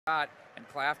shot, and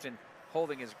Clafton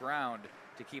holding his ground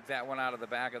to keep that one out of the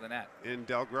back of the net. And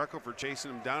Del Greco for chasing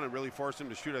him down and really forced him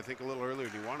to shoot, I think, a little earlier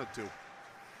than he wanted to.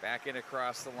 Back in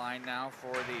across the line now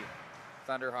for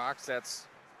the Thunderhawks. That's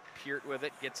Peart with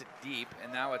it, gets it deep,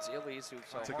 and now it's Illies who.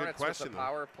 So That's a Hornets good question, with the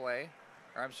power play.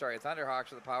 Or I'm sorry,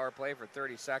 Thunderhawks with the power play for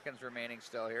 30 seconds remaining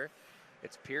still here.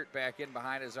 It's Peart back in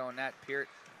behind his own net. Peart,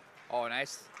 oh,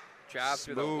 nice job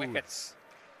through the wickets.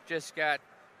 Just got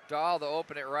Dahl to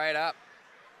open it right up.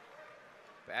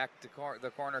 Back to the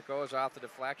corner goes off the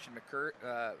deflection. McCray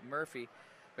Murphy.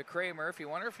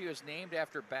 Wonder if he was named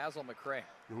after Basil McCray.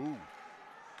 Ooh.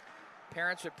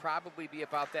 Parents would probably be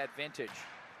about that vintage.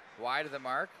 Wide of the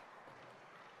mark.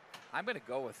 I'm going to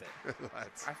go with it.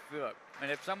 I feel it.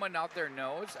 And if someone out there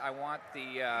knows, I want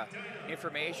the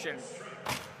information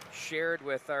shared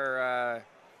with our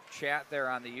chat there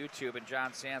on the YouTube, and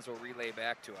John Sands will relay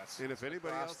back to us. And if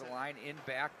anybody across the line, in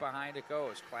back behind it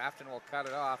goes. Clafton will cut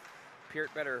it off.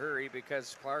 Peart better hurry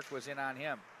because Clark was in on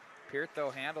him. Peart, though,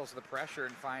 handles the pressure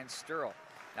and finds Sturl.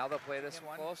 Now they'll play this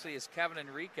one closely is Kevin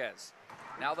Enriquez.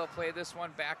 Now they'll play this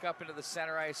one back up into the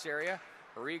center ice area.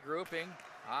 Regrouping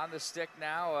on the stick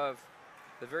now of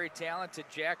the very talented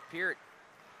Jack Peart.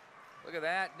 Look at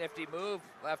that, nifty move,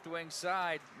 left wing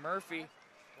side. Murphy,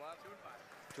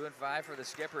 2 and 5 for the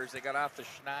Skippers. They got off the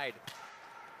Schneid.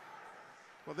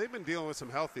 Well, they've been dealing with some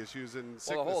health issues and sickness.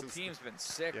 Well, the whole team's been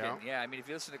sick. Yeah. And yeah, I mean, if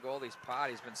you listen to Goldie's pod,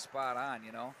 he's been spot on,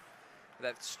 you know.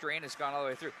 That strain has gone all the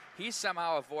way through. He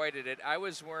somehow avoided it. I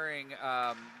was wearing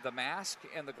the mask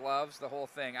and the gloves, the whole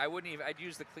thing. I wouldn't even, I'd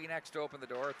use the Kleenex to open the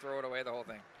door, throw it away, the whole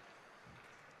thing.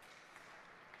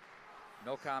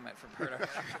 No comment from Peart.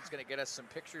 It's going to get us some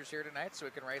pictures here tonight so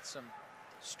we can write some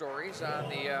stories on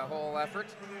the whole effort.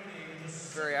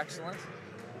 Very excellent.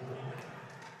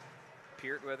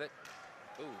 Peart with it.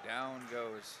 Ooh, down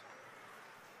goes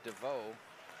DeVoe.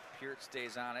 Peart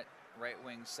stays on it. Right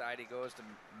wing side, he goes to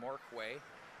Morkway.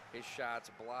 His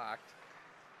shot's blocked.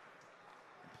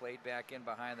 Played back in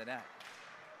behind the net.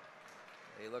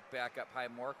 They look back up high.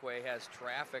 Morkway has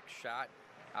traffic shot.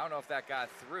 I don't know if that got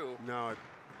through. No. It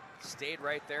stayed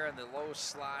right there in the low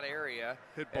slot area.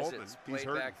 Hit as Boltman. it's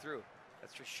played back through.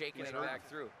 That's for shaking it back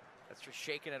through. That's for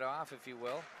shaking it off, if you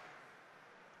will.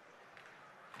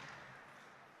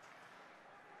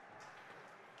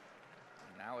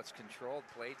 And now it's controlled,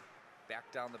 played back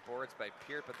down the boards by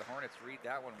Peart, but the Hornets read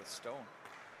that one with Stone.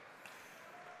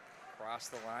 Across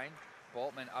the line,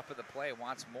 Boltman up at the play,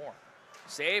 wants more.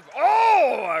 Save,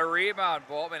 oh, a rebound.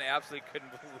 Boltman absolutely couldn't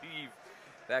believe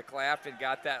that Clafton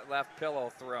got that left pillow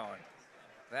thrown.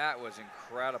 That was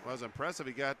incredible. Well, it was impressive.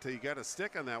 He got a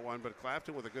stick on that one, but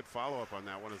Clafton with a good follow-up on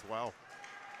that one as well.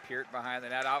 Peart behind the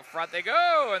net, out front they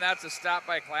go, and that's a stop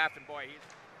by Clafton. Boy,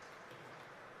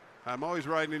 I'm always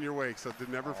riding in your wake, so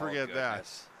never forget that.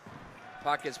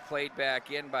 Puck is played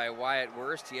back in by Wyatt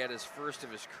Wurst. He had his first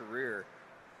of his career.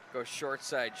 Goes short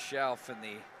side shelf in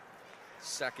the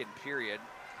second period.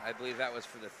 I believe that was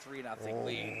for the 3-0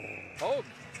 lead. Hope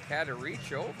had to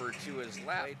reach over to his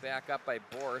left. Played back up by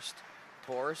Borst.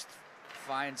 Borst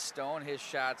finds Stone. His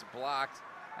shot's blocked.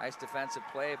 Nice defensive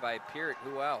play by Peart.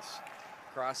 Who else?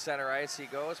 Cross center ice he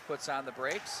goes. Puts on the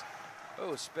brakes.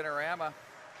 Oh, spinorama.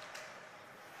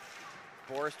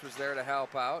 Borst was there to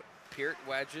help out. Peart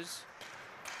wedges.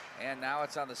 And now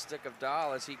it's on the stick of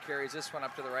Dahl as he carries this one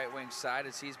up to the right wing side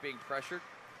as he's being pressured.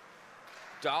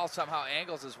 Dahl somehow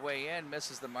angles his way in,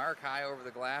 misses the mark. High over the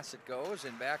glass it goes,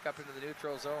 and back up into the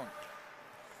neutral zone.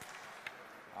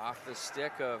 Off the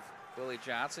stick of Willie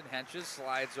Johnson. Henches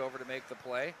slides over to make the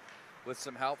play. With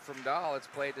some help from Dahl, it's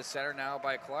played to center now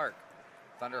by Clark.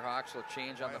 Thunderhawks will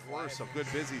change on the fly. A good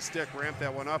busy stick, ramp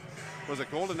that one up. Was a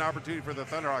golden opportunity for the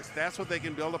Thunderhawks. That's what they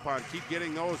can build upon. Keep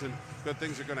getting those, and good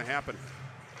things are going to happen.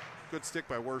 Good stick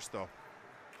by Wurst, though.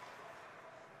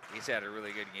 He's had a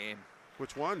really good game.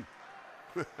 Which one?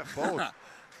 Both.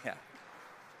 Yeah.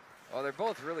 Well, they're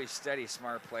both really steady,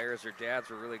 smart players. Their dads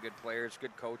were really good players,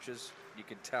 good coaches. You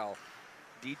can tell.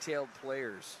 Detailed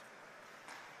players.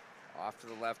 Off to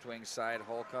the left wing side,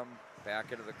 Holcomb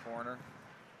back into the corner.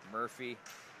 Murphy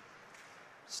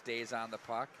stays on the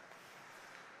puck.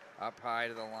 Up high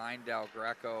to the line, Del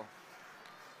Greco.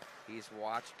 He's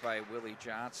watched by Willie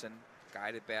Johnson.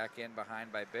 Guided back in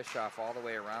behind by Bischoff all the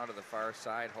way around to the far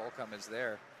side. Holcomb is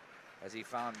there as he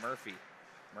found Murphy.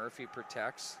 Murphy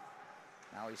protects.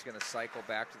 Now he's going to cycle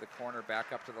back to the corner,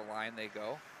 back up to the line they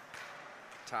go.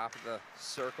 Top of the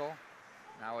circle.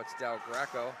 Now it's Del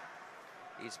Greco.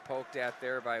 He's poked at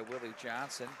there by Willie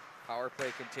Johnson. Power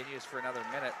play continues for another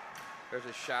minute. There's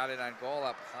a shot in on goal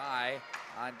up high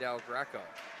on Del Greco.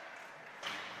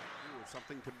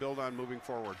 Something to build on moving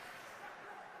forward.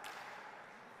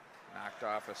 Knocked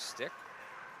off a stick.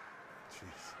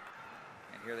 Jeez.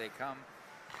 And here they come.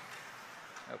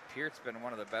 Peart's been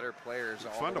one of the better players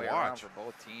all fun the way to around watch. for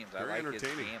both teams. Very I like his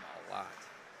entertaining. game a lot.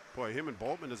 Boy, him and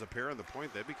Boltman as a pair on the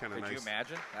point, that'd be kind of nice. Could you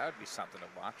imagine? That would be something to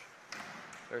watch.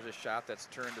 There's a shot that's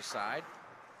turned aside.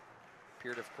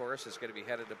 Peart, of course, is going to be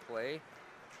headed to play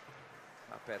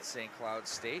up at St. Cloud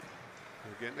State.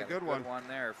 We're getting a good one. one. Good one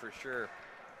there for sure.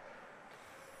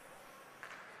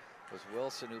 It was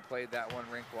Wilson who played that one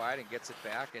rink wide and gets it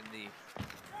back in the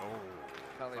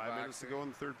 5 minutes to go in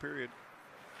the third period.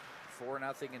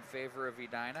 4-0 in favor of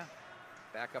Edina.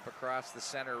 Back up across the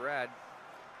center red.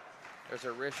 There's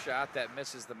a wrist shot that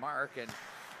misses the mark, and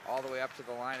all the way up to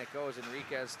the line it goes.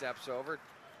 Enriquez steps over,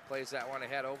 plays that one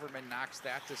ahead. Overman knocks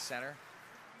that to center.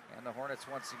 And the Hornets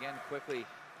once again quickly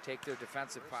take their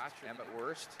defensive posture. Emmett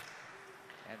Worst.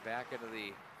 And back into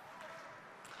the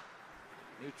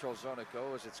neutral zone it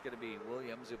goes. It's going to be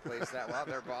Williams who plays that well.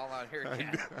 Their ball out here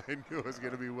again. I knew it was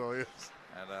going to be Williams.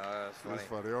 And it was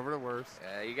funny. Over to Worst.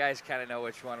 You guys kind of know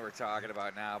which one we're talking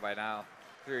about now by now.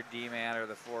 Either D-man or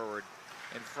the forward.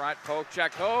 In front, poke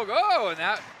check, Hogue. Oh, and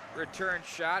that return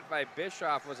shot by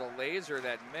Bischoff was a laser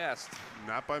that missed.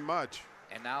 Not by much.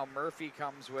 And now Murphy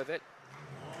comes with it.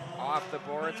 Off the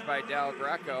boards by Del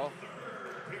Greco.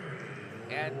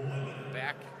 And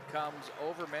back comes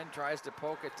Overman, tries to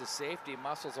poke it to safety,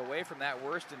 muscles away from that.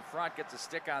 Worst in front, gets a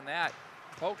stick on that,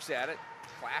 pokes at it.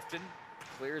 Clafton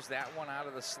clears that one out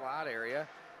of the slot area.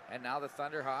 And now the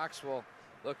Thunderhawks will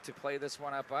look to play this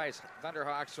one up ice.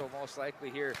 Thunderhawks will most likely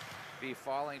here be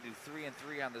falling to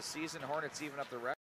 3-3 on the season. Hornets even up the record.